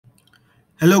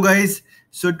Hello guys.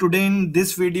 So today in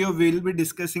this video we'll be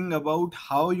discussing about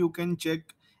how you can check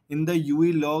in the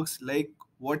UE logs like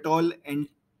what all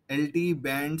LTE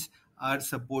bands are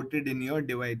supported in your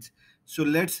device. So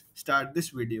let's start this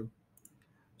video.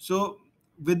 So,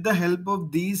 with the help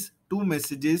of these two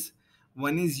messages,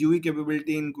 one is UE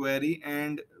capability inquiry,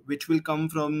 and which will come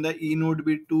from the eNode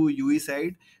bit to UE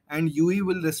side, and UE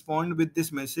will respond with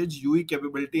this message UE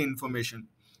capability information.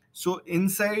 So,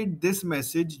 inside this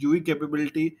message, UE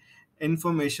capability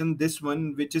information, this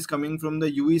one which is coming from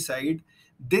the UE side,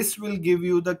 this will give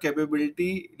you the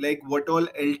capability like what all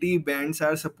LTE bands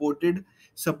are supported.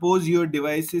 Suppose your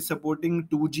device is supporting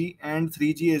 2G and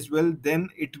 3G as well, then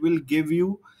it will give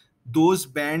you those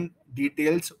band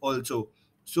details also.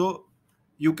 So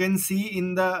you can see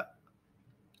in the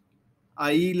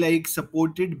IE like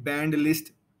supported band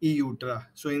list E Ultra.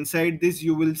 So inside this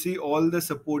you will see all the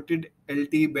supported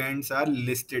LTE bands are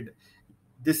listed.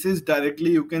 This is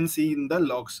directly you can see in the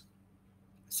logs.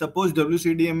 Suppose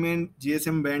WCDM and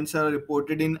GSM bands are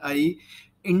reported in IE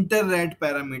inter-rad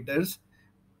parameters.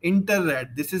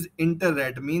 Inter-rad, this is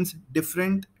inter-rad means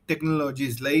different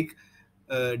technologies like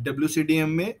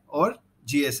WCDMA or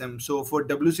GSM. So for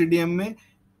WCDMA,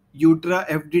 Ultra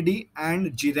FDD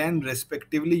and GRAN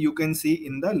respectively, you can see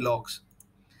in the logs.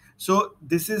 So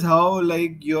this is how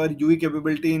like your UE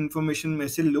capability information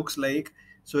message looks like.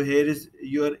 So here is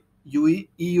your UE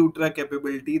E Ultra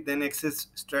capability, then access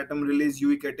stratum release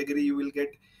UE category, you will get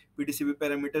PDCB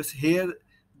parameters. Here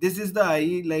this is the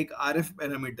IE like RF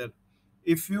parameter.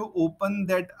 If you open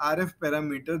that RF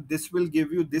parameter, this will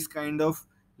give you this kind of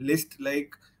list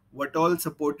like what all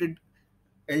supported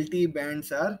LTE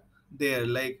bands are there,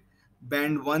 like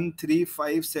band 1, 3,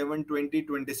 5, 7, 20,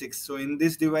 26. So in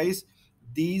this device,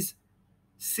 these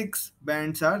six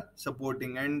bands are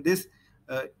supporting, and this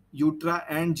Ultra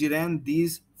and Jiran,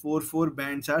 these four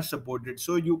bands are supported.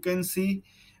 So you can see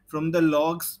from the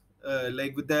logs,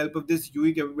 like with the help of this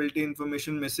UE capability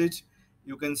information message,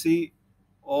 you can see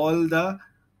all the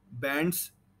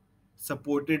bands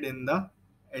supported in the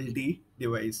LTE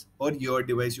device or your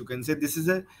device. You can say this is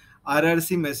a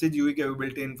RRC message UE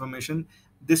capability information.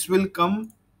 This will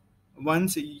come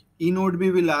once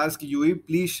eNodeB will ask UE,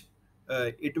 please,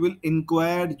 it will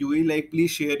inquire UE like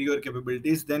please share your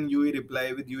capabilities. Then UE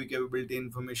reply with UE capability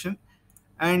information,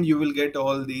 and you will get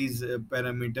all these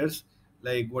parameters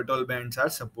like what all bands are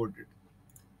supported.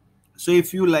 So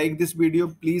if you like this video,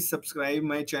 please subscribe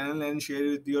my channel and share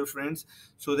with your friends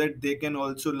so that they can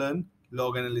also learn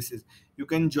log analysis. You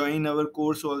can join our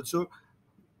course also.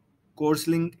 Course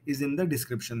link is in the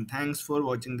description. Thanks for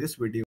watching this video.